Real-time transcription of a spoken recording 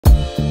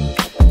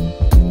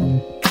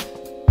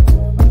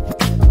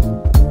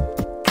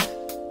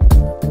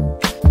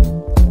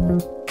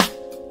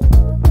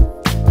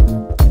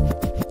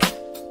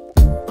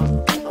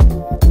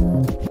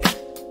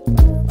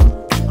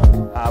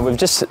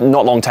just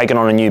not long taken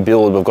on a new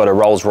build. We've got a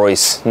Rolls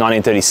Royce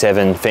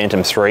 1937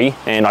 Phantom 3,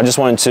 and I just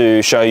wanted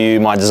to show you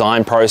my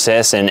design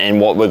process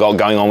and what we've got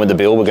going on with the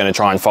build. We're going to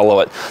try and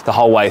follow it the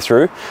whole way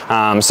through.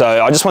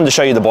 So I just wanted to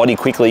show you the body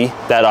quickly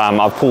that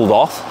I've pulled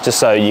off, just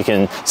so you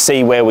can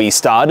see where we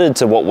started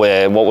to what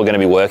we're going to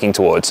be working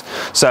towards.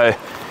 So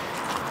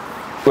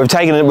we've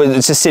taken it,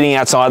 it's just sitting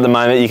outside at the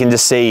moment. You can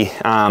just see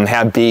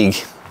how big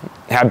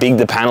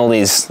the panel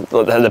is,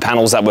 the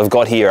panels that we've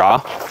got here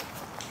are.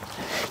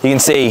 You can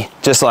see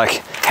just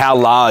like how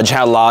large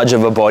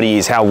of a body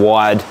is, how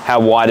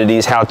wide it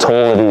is, how tall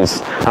it is.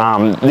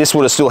 This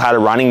would have still had a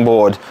running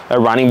board,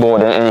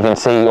 and you can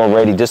see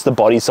already just the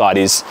body side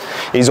is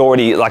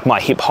already like my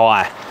hip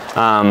high.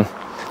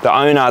 The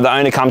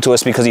owner come to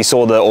us because he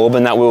saw the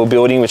Auburn that we were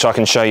building, which I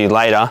can show you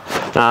later,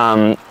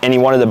 and he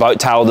wanted the boat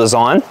tail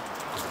design.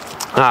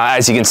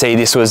 As you can see,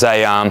 this was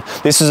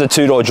a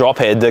two-door drop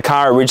head. The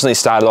car originally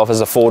started off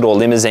as a four-door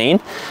limousine,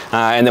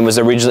 and then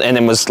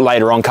was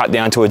later on cut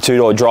down to a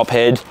two-door drop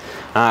head.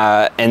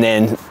 And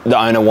then the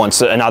owner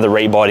wants another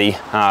rebody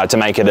to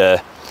make it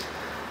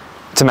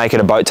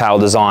a boat tail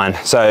design.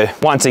 So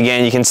once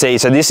again, you can see,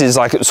 so this is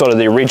like sort of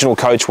the original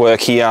coachwork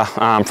here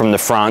from the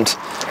front.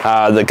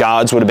 The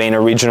guards would have been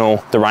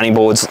original, the running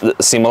boards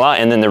similar,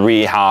 and then the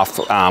rear half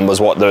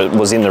was what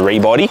was in the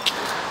rebody.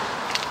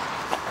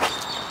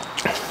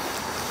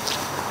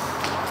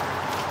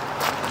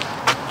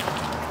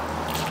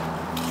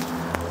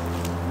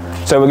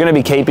 So we're going to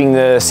be keeping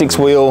the six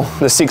wheel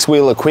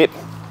equip.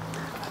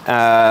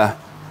 The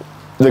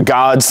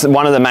guards,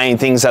 one of the main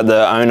things that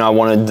the owner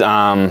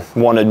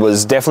wanted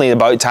was definitely the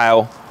boat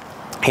tail.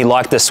 He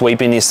liked the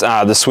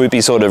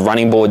swoopy sort of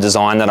running board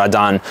design that I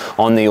done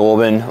on the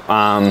Auburn.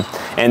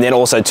 And then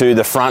also too,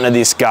 the front of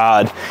this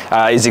guard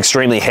is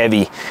extremely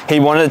heavy.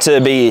 He wanted it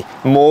to be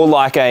more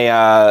like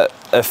a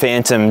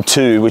Phantom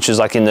 2, which is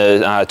like in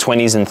the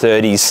 20s and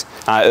 30s,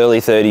 early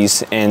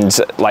 30s and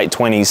late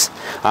 20s.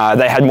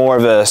 They had more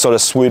of a sort of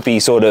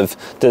swoopy sort of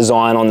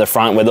design on the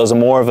front, where there was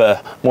more of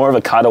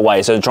a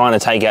cutaway. So trying to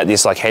take out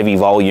this like heavy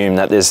volume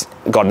that there's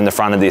got in the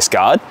front of this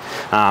guard.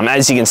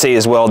 As you can see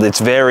as well, it's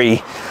very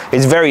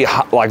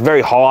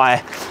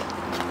high.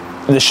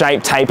 The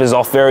shape tapers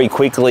off very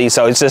quickly,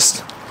 so it's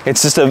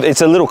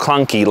a little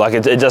clunky. Like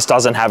it just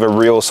doesn't have a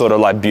real sort of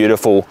like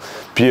beautiful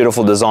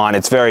design.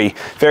 It's very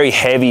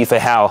heavy for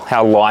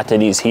how light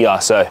it is here.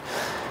 So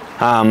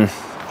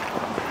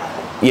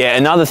yeah,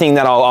 another thing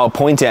that I'll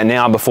point out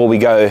now before we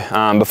go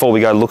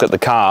look at the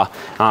car,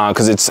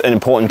 because it's an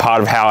important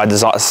part of how I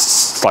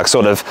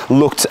sort of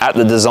looked at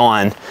the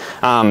design.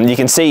 You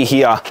can see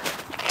here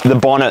the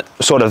bonnet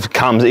sort of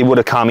would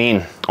have come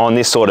in on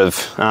this sort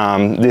of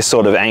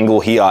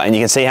angle here, and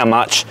you can see how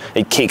much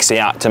it kicks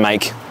out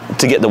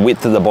to get the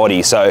width of the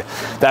body. So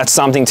that's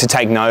something to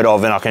take note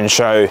of, and I can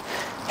show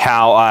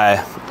how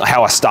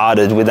I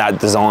started with that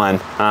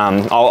design.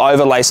 I'll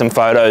overlay some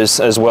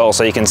photos as well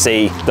so you can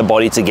see the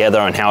body together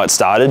and how it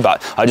started,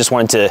 but I just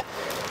wanted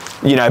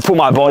to, you know, put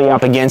my body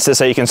up against it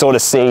so you can sort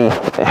of see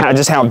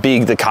just how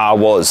big the car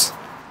was.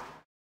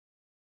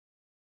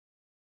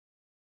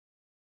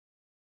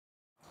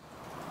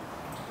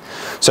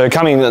 So we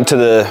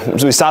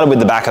started with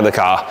the back of the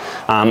car.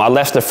 I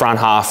left the front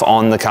half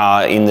on the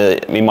car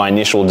in my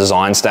initial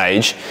design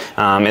stage,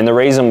 and the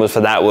reason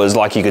for that was,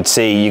 like you could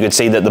see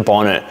that the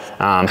bonnet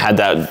had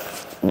that.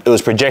 It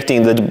was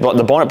projecting,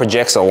 the bonnet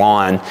projects a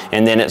line,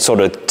 and then it sort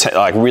of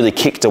like really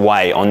kicked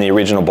away on the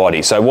original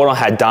body. So what I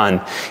had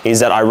done is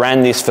that I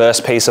ran this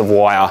first piece of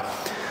wire,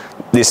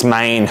 this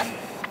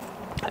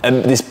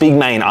big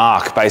main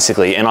arc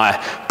basically, and I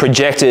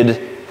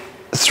projected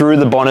through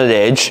the bonnet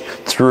edge,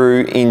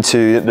 through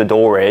into the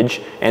door edge,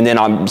 and then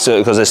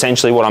because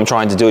essentially what I'm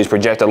trying to do is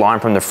project a line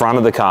from the front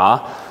of the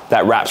car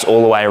that wraps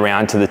all the way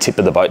around to the tip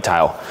of the boat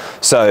tail.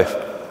 So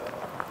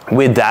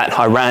with that,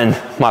 I ran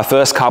my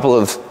first couple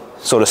of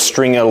sort of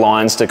stringer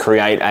lines to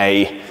create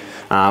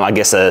I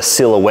guess a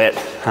silhouette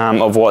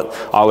of what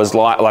I was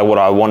like what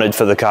I wanted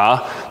for the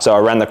car. So I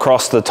ran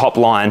across the top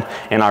line,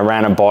 and I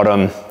ran a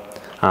bottom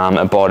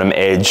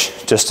edge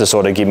just to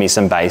sort of give me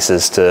some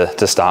bases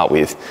to start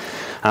with.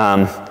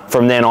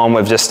 From then on,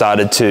 we've just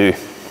started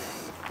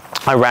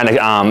I ran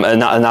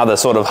another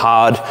sort of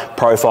hard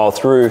profile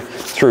through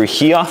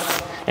here,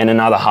 and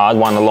another hard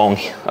one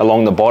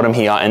along the bottom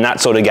here, and that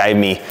sort of gave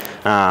me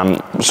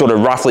sort of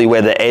roughly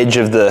where the edge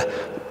of the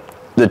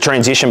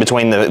transition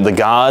between the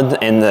guard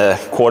and the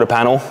quarter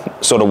panel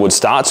sort of would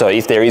start. So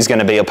if there is going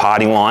to be a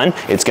parting line,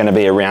 it's going to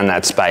be around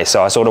that space.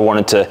 So I sort of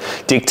wanted to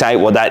dictate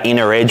what that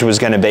inner edge was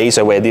going to be,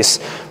 so where this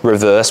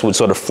reverse would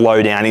sort of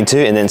flow down into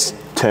and then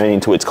turn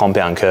into its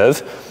compound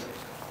curve.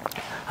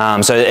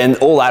 And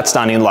all that's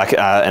done in like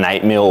an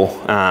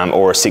 8mm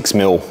or a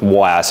 6mm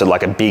wire, so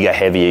like a bigger,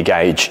 heavier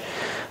gauge.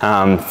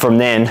 From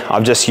then,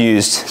 I've just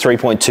used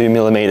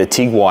 3.2mm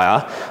TIG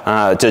wire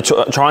to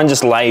try and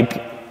just lay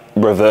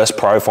reverse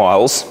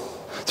profiles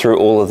through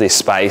all of this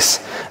space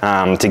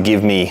to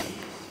give me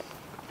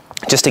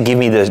just to give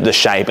me the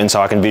shape, and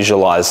so I can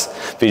visualize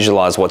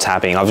what's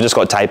happening. I've just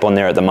got tape on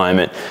there at the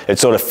moment. It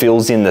sort of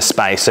fills in the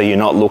space so you're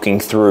not looking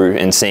through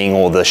and seeing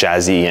all the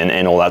chassis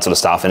and all that sort of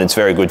stuff, and it's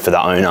very good for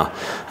the owner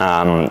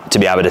to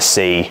be able to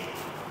see,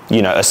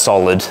 you know, a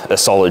solid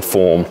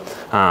form,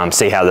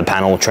 see how the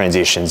panel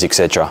transitions,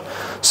 etc.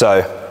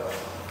 So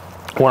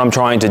what I'm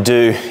trying to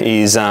do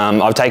is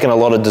I've taken a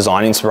lot of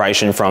design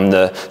inspiration from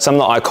some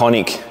of the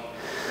iconic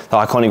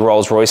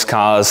Rolls Royce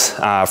cars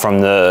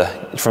from the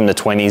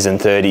 20s and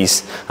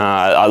 30s.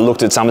 I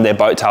looked at some of their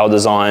boat tail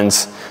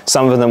designs.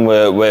 Some of them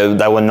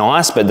were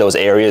nice, but there was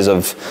areas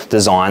of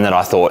design that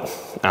I thought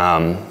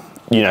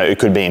you know, it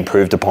could be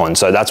improved upon.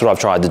 So that's what I've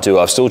tried to do.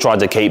 I've still tried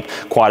to keep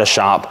quite a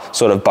sharp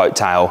sort of boat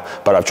tail,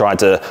 but I've tried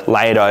to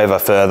lay it over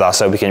further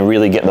so we can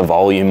really get the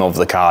volume of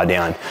the car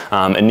down.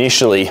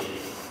 Initially,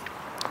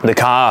 the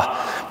car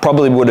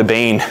probably would have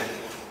been,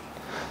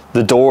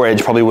 the door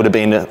edge probably would have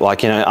been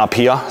like, you know, up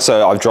here.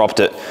 So I've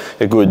dropped it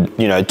a good,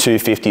 you know,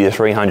 250 to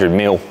 300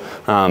 mil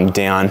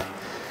down.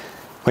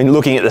 When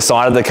looking at the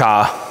side of the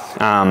car,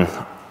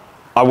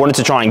 I wanted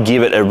to try and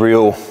give it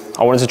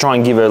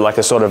like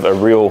a sort of a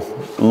real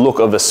look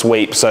of a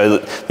sweep. So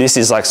this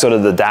is like sort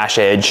of the dash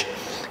edge,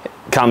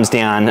 comes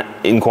down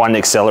in quite an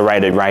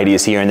accelerated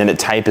radius here, and then it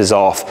tapers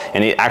off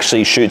and it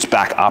actually shoots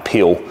back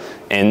uphill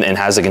and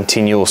has a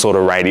continual sort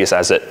of radius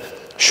as it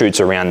shoots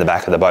around the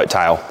back of the boat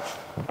tail.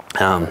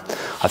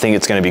 I think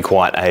it's going to be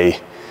quite a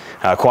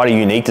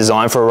unique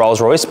design for a Rolls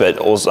Royce, but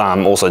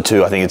also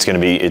too, I think it's going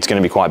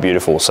to be quite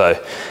beautiful.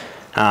 So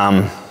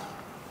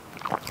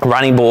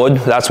running board,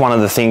 that's one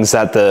of the things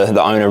that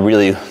the owner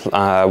really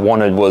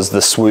wanted, was the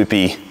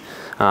swoopy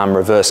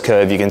reverse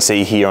curve. You can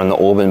see here on the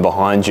Auburn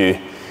behind you,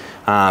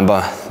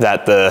 but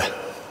that the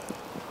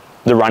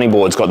running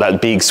board's got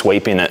that big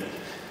sweep in it.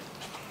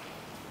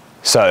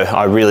 So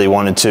I really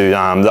wanted to,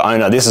 the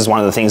owner, this is one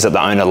of the things that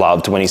the owner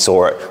loved when he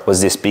saw it, was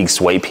this big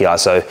sweep here.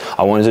 So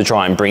I wanted to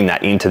try and bring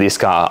that into this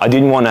car. I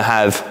didn't want to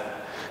have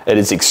it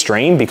as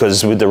extreme,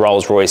 because with the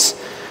Rolls Royce,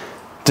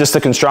 just the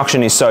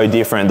construction is so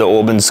different. The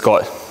Auburn's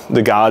got,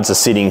 the guards are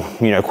sitting,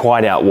 you know,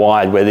 quite out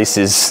wide, where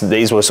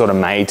these were sort of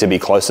made to be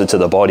closer to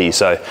the body.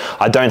 So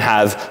I don't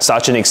have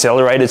such an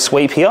accelerated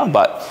sweep here,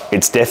 but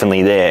it's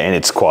definitely there, and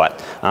it's quite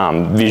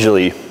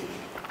visually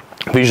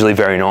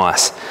very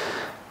nice.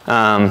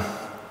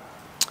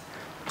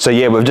 So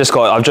yeah,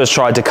 I've just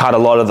tried to cut a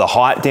lot of the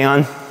height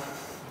down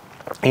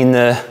in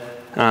the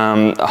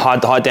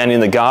height down in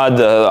the guard.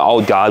 The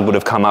old guard would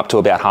have come up to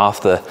about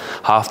half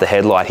the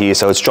headlight here,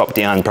 so it's dropped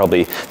down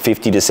probably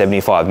 50 to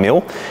 75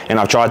 mil, and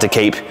I've tried to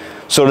keep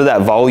sort of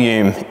that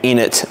volume in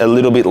it a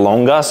little bit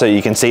longer, so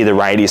you can see the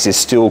radius is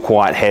still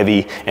quite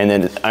heavy, and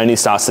then it only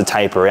starts to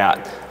taper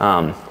out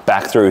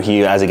back through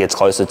here as it gets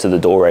closer to the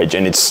door edge,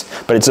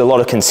 but it's a lot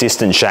of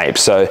consistent shape.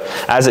 So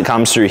as it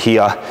comes through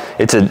here,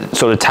 it's a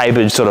sort of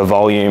tapered sort of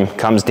volume,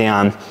 comes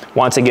down.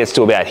 Once it gets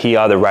to about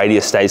here, the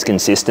radius stays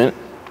consistent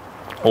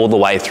all the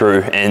way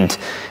through. And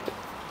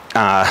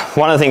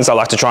one of the things I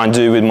like to try and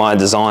do with my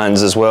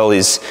designs as well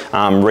is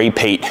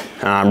repeat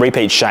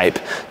shape.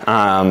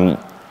 So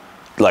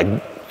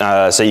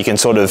you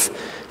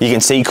can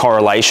see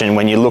correlation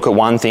when you look at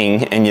one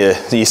thing and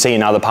you see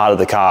another part of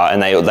the car,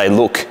 and they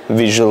look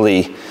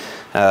visually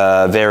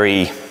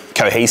very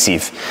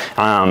cohesive,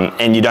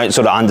 and you don't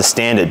sort of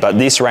understand it. But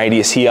this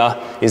radius here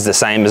is the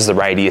same as the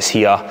radius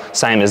here,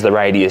 same as the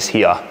radius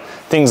here,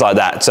 things like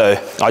that. So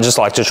I just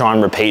like to try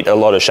and repeat a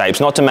lot of shapes,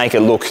 not to make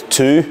it look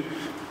too,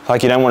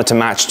 like you don't want it to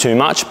match too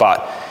much,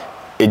 but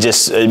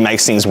it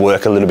makes things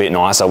work a little bit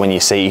nicer when you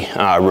see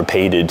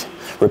repeated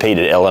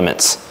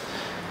elements.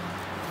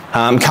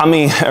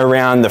 Coming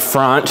around the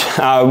front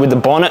with the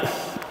bonnet,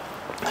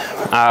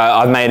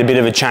 I've made a bit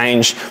of a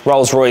change.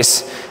 Rolls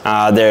Royce,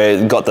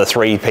 they've got the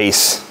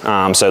three-piece,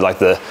 so like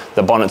the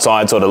bonnet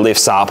side sort of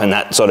lifts up, and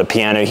that sort of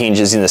piano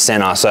hinges in the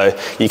center. So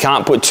you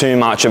can't put too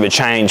much of a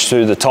change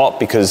through the top,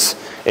 because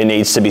it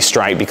needs to be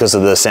straight because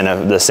of the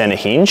center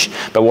hinge.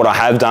 But what I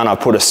have done, I've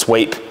put a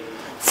sweep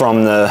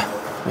from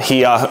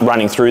here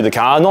running through the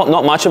car.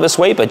 Not much of a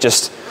sweep, but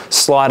just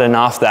slight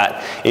enough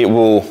that it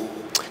will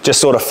just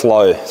sort of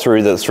flow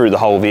through the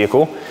whole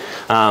vehicle.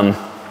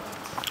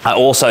 I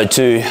also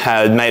too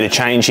have made a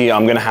change here.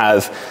 I'm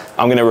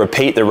going to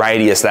repeat the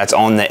radius that's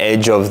on the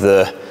edge of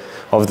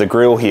the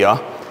grille here,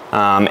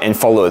 and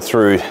follow it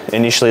through.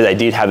 Initially, they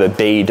did have a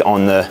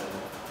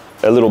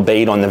little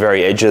bead on the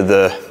very edge of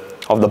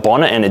the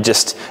bonnet, and it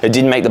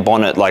didn't make the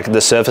bonnet, like the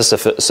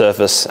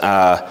surface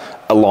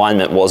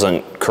alignment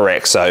wasn't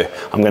correct. So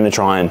I'm going to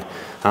try and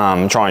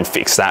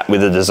fix that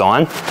with the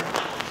design.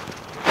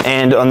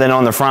 And then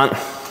on the front,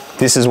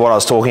 this is what I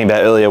was talking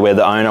about earlier, where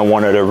the owner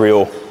wanted a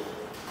real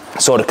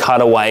sort of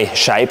cutaway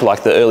shape,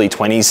 like the early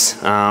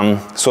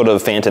 20s sort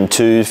of Phantom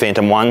 2,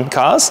 Phantom 1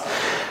 cars.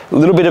 A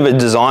little bit of a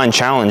design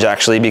challenge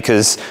actually,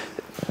 because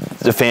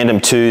the Phantom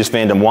 2s,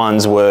 Phantom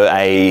 1s were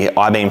a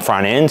I-beam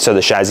front end, so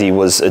the chassis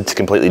was a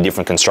completely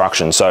different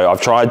construction. So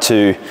I've tried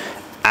to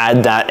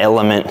add that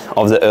element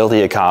of the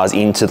earlier cars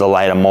into the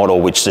later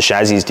model, which the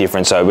chassis is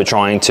different. So we're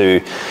trying to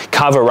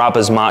cover up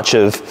as much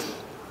of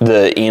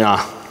the inner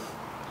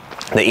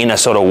inner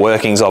sort of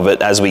workings of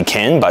it as we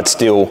can, but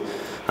still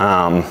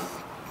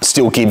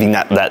giving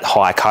that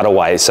high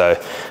cutaway.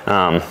 So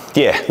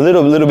yeah, a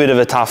little bit of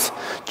a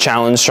tough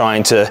challenge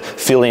trying to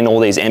fill in all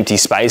these empty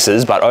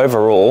spaces, but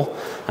overall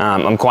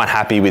I'm quite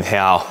happy with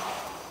how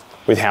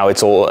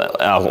it's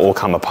all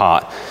come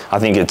apart. I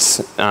think it's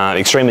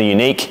extremely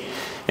unique,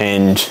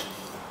 and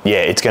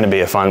yeah, it's going to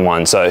be a fun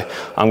one. So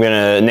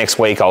next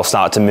week I'll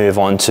start to move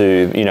on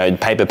to, you know,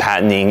 paper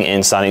patterning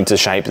and starting to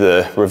shape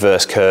the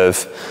reverse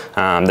curve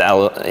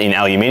in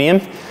aluminium.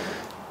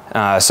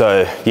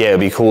 So yeah, it'll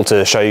be cool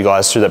to show you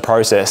guys through the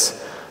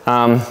process.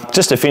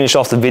 Just to finish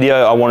off the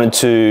video, I wanted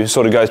to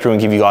sort of go through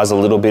and give you guys a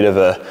little bit of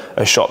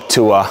a shop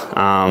tour.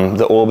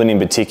 The Auburn in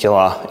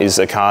particular is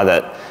a car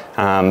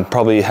that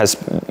probably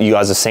you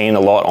guys have seen a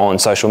lot on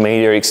social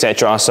media,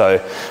 etc.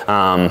 So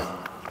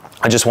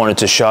I just wanted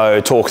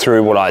to talk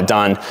through what I'd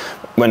done.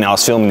 When I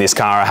was filming this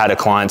car, I had a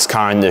client's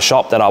car in the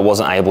shop that I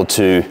wasn't able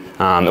to,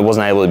 it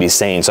wasn't able to be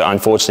seen. So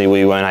unfortunately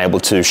we weren't able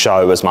to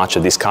show as much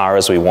of this car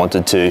as we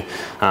wanted to,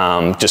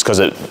 just because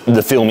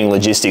the filming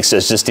logistics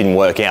just didn't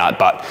work out.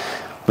 But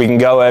we can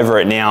go over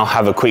it now,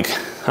 have a quick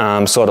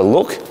sort of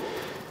look.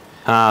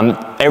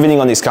 Everything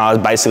on this car is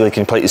basically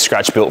completely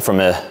scratch built from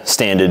a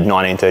standard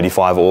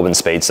 1935 Auburn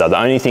Speedster. The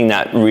only thing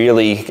that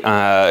really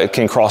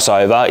can cross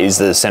over is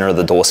the center of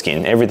the door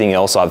skin. Everything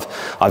else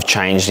I've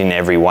changed in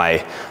every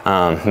way.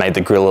 Made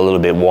the grille a little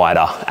bit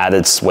wider,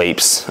 added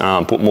sweeps,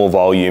 put more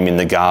volume in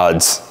the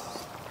guards,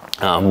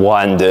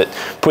 widened it,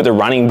 put the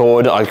running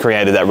board. I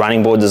created that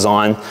running board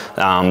design.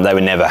 They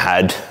were never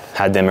had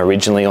them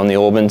originally on the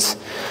Aubans.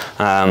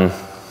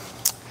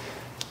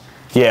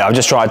 Yeah, I've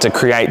just tried to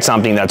create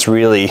something that's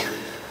really,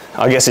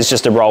 I guess it's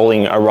just a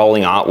rolling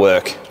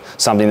artwork,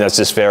 something that's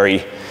just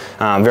very,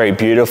 very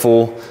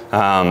beautiful,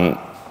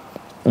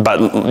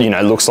 but you know,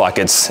 it looks like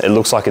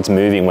it's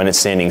moving when it's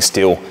standing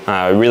still.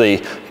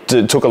 Really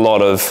took a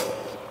lot of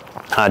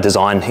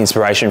design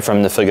inspiration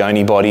from the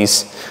Fagoni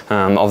bodies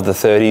of the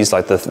 30s,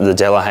 like the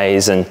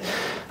Delahaye's and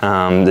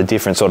the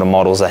different sort of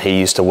models that he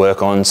used to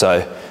work on.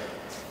 So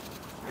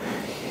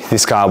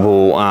this car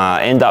will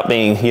end up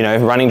being, you know,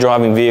 running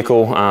driving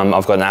vehicle.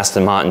 I've got an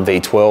Aston Martin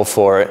V12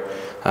 for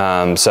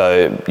it.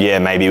 So yeah,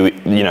 maybe,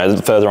 you know,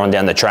 further on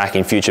down the track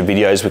in future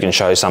videos, we can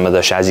show some of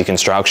the chassis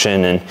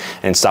construction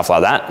and stuff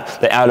like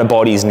that. The outer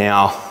body's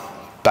now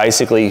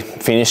basically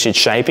finished its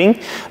shaping.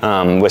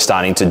 We're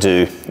starting to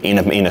do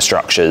inner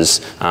structures,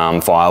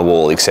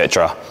 firewall,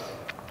 etc.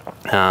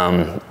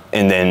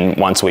 And then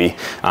once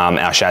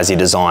our chassis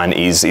design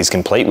is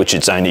complete, which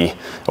it's only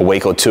a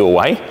week or two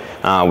away,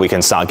 we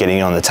can start getting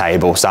it on the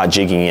table, start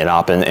jigging it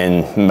up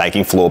and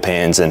making floor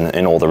pans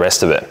and all the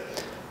rest of it.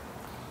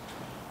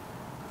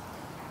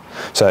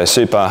 So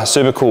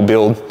super cool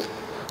build.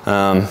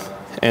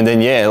 And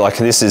then yeah,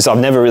 like I've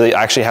never really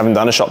actually haven't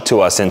done a shop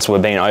tour since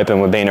we've been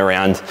open. We've been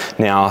around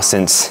now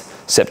since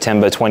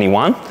September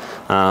 21.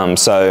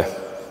 So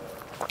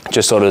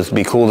just sort of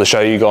be cool to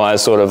show you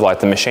guys sort of like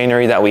the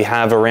machinery that we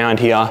have around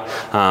here.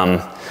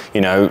 You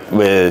know,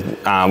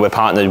 we're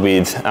partnered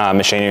with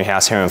Machinery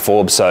House here in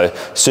Forbes, so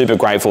super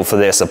grateful for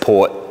their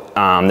support.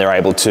 They're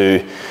able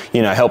to,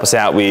 you know, help us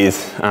out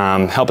with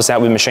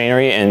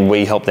machinery, and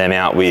we help them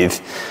out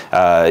with,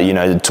 you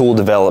know, tool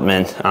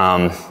development.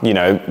 You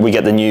know, we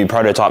get the new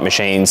prototype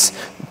machines,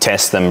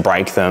 test them,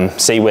 break them,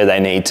 see where they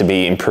need to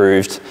be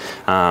improved.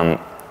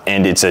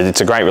 And it's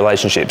a great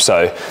relationship.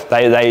 So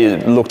they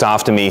looked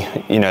after me,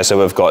 you know, so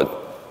we've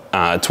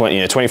got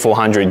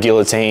 2,400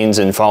 guillotines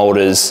and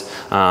folders.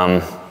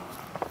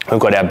 We've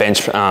got our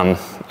bench,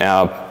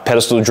 our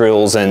pedestal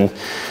drills and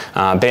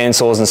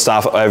bandsaws and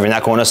stuff over in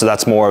that corner. So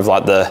that's more of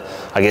like the,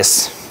 I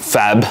guess,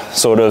 fab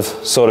sort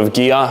of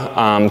gear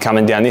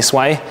coming down this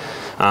way.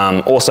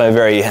 Also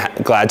very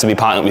glad to be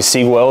partnered with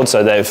SIG Weld.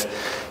 So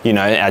they've, you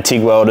know, our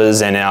TIG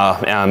welders and our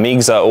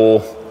MIGs are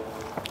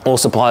all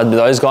supplied with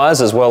those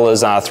guys, as well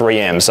as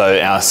 3M.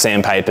 So our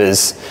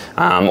sandpapers,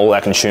 all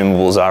our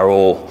consumables are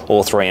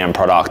all 3M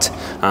product.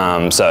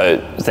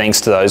 So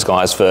thanks to those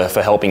guys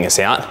for helping us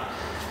out.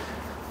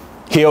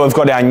 Here we've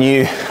got our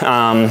new,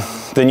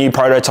 the new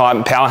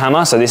prototype power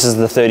hammer. So this is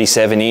the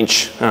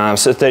 37-inch,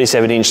 so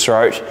 37-inch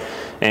throat,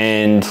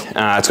 and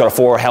it's got a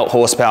 4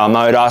 horsepower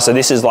motor. So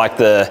this is like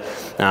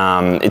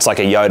it's like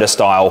a Yoda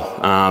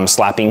style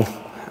slapping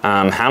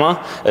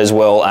hammer, as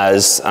well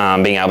as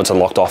being able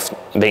to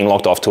being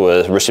locked off to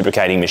a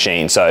reciprocating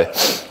machine. So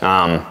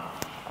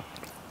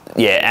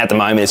yeah, at the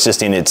moment it's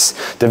just in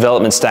its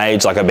development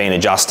stage. Like I've been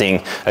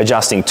adjusting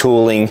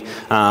tooling.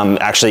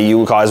 Actually,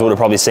 you guys would have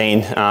probably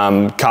seen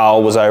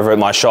Carl was over at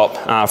my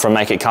shop from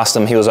Make It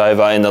Custom. He was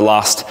over in the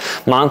last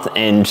month,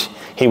 and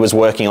he was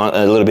working on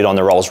a little bit on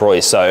the Rolls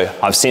Royce. So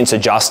I've since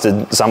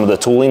adjusted some of the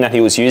tooling that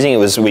he was using.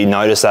 We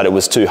noticed that it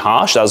was too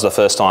harsh. That was the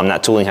first time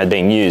that tooling had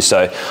been used.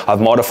 So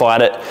I've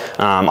modified it.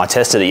 I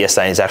tested it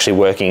yesterday. It's actually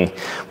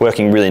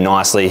working really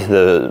nicely.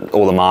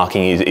 All the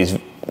marking is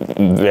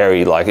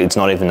very, like, it's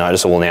not even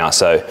noticeable now.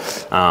 So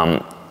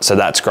so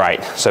that's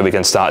great. So we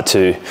can start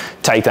to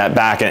take that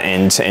back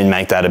and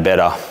make that a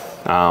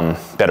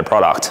better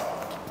product.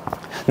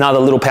 Another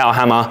little power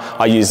hammer,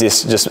 I use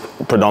this just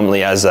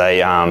predominantly as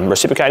a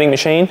reciprocating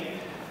machine.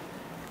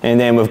 And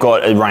then we've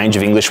got a range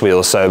of English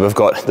wheels. So we've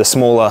got the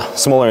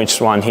smaller inch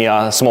one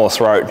here, smaller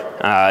throat.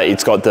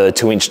 It's got the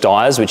 2-inch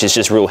dies, which is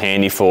just real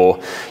handy for,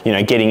 you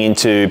know, getting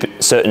into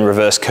certain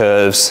reverse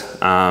curves,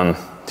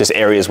 just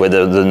areas where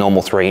the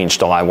normal 3-inch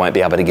die won't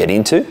be able to get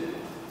into.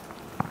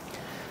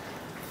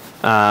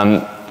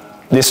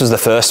 This was the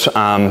first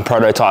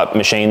prototype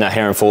machine that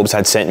Heron Forbes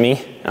had sent me.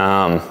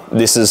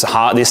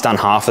 This done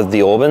half of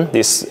the Auburn.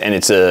 And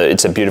it's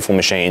a beautiful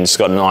machine. It's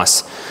got a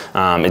nice,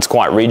 it's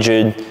quite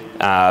rigid.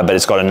 But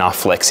it's got enough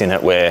flex in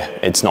it where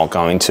it's not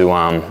going to,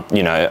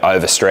 you know,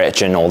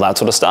 overstretch and all that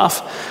sort of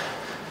stuff.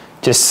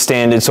 Just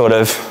standard sort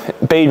of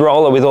bead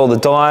roller with all the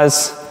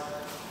dies.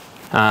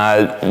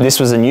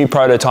 This was a new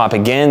prototype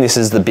again. This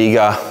is the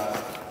bigger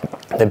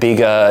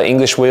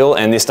English wheel,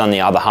 and this done the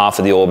other half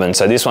of the Auburn.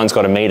 So this one's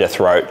got a meter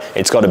throat.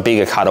 It's got a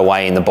bigger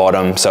cutaway in the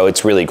bottom, so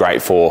it's really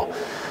great for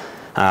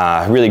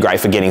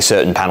getting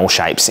certain panel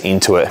shapes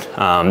into it.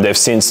 They've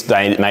since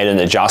made an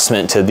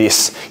adjustment to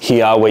this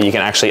here where you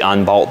can actually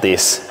unbolt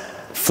this,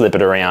 flip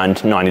it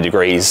around 90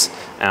 degrees,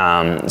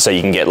 so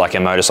you can get like a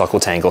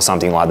motorcycle tank or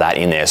something like that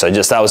in there. So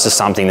that was just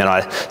something that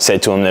I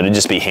said to them that it'd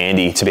just be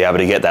handy to be able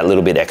to get that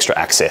little bit extra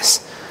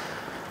access.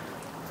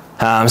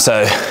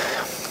 So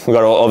we've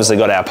obviously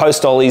got our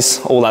post dollies,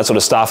 all that sort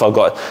of stuff.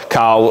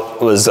 Carl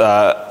was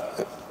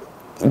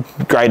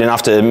great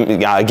enough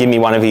to give me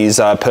one of his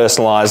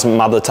personalised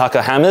Mother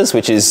Tucker hammers,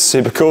 which is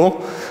super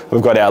cool.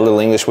 We've got our little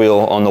English wheel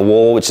on the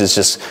wall, which has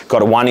just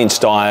got a 1-inch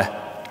die,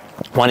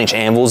 1-inch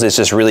anvils. It's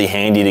just really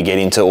handy to get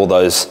into all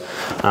those,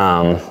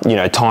 you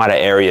know, tighter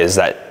areas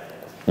that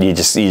you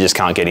just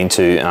can't get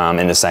into,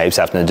 and it saves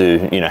having to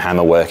do, you know,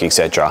 hammer work,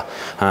 etc.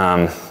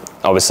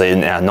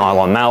 Obviously, our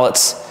nylon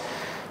mallets.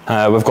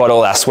 We've got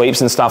all our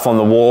sweeps and stuff on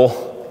the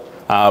wall.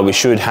 We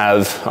should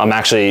have. I'm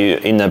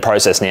actually in the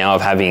process now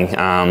of having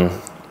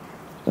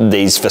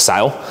these for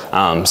sale,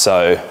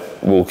 so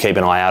we'll keep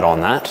an eye out on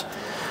that.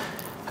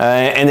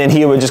 And then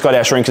here we've just got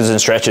our shrinkers and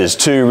stretchers,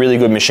 2 really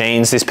good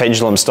machines. This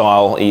pendulum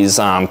style is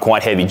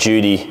quite heavy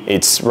duty.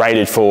 It's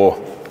rated for,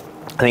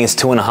 I think it's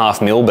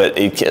 2.5 mil, but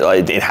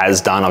it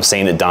has done, I've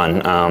seen it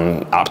done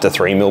up to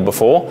 3 mil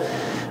before.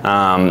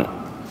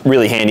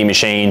 Really handy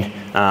machine,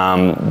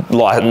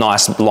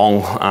 nice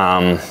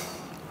long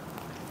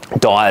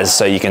dies,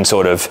 so you can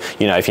sort of,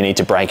 you know, if you need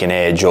to break an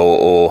edge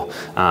or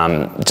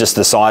just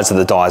the size of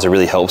the dies, it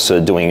really helps for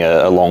doing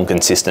a long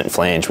consistent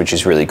flange, which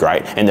is really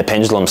great. And the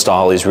pendulum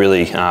style is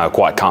really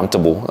quite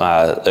comfortable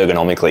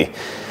ergonomically.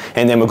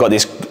 And then we've got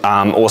this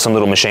awesome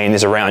little machine.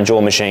 There's a round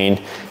jaw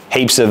machine,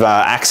 heaps of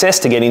access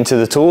to get into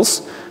the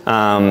tools,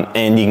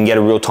 and you can get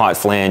a real tight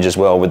flange as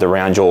well with the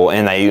round jaw.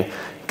 And they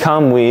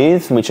come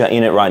with, which are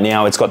in it right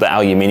now, it's got the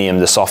aluminium,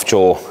 the soft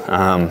jaw.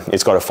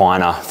 It's got a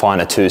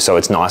finer too, so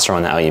it's nicer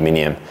on the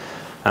aluminium.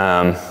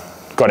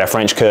 Got our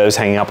French curves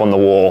hanging up on the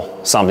wall,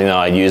 something that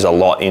I use a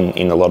lot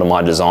in a lot of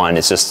my design.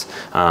 It's just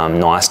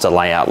nice to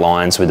lay out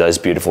lines with those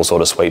beautiful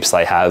sort of sweeps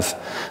they have.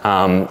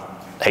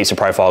 Heaps of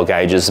profile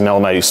gauges,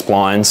 melomotive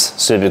splines,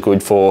 super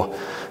good for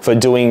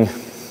doing,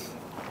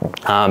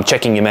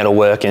 checking your metal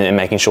work and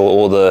making sure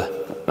all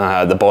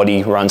the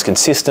body runs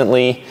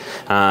consistently,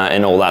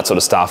 and all that sort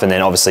of stuff. And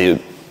then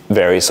obviously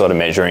various sort of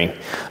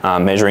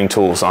measuring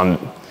tools.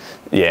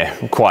 Yeah,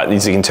 quite,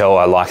 as you can tell,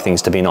 I like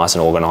things to be nice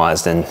and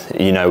organized, and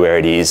you know where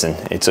it is, and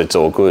it's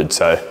all good.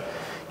 So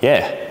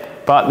yeah,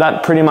 but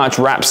that pretty much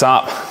wraps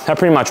up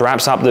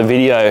the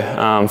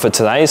video for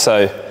today.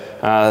 So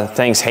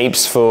thanks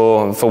heaps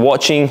for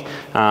watching.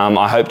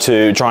 I hope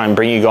to try and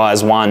bring you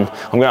guys one.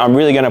 I'm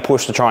really going to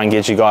push to try and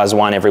get you guys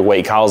one every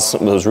week. Carl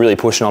was really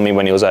pushing on me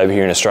when he was over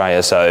here in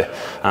Australia. So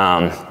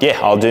yeah,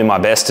 I'll do my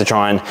best to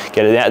try and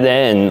get it out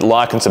there, and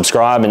like and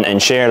subscribe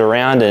and share it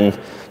around. And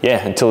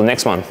yeah, until the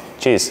next one.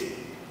 Cheers.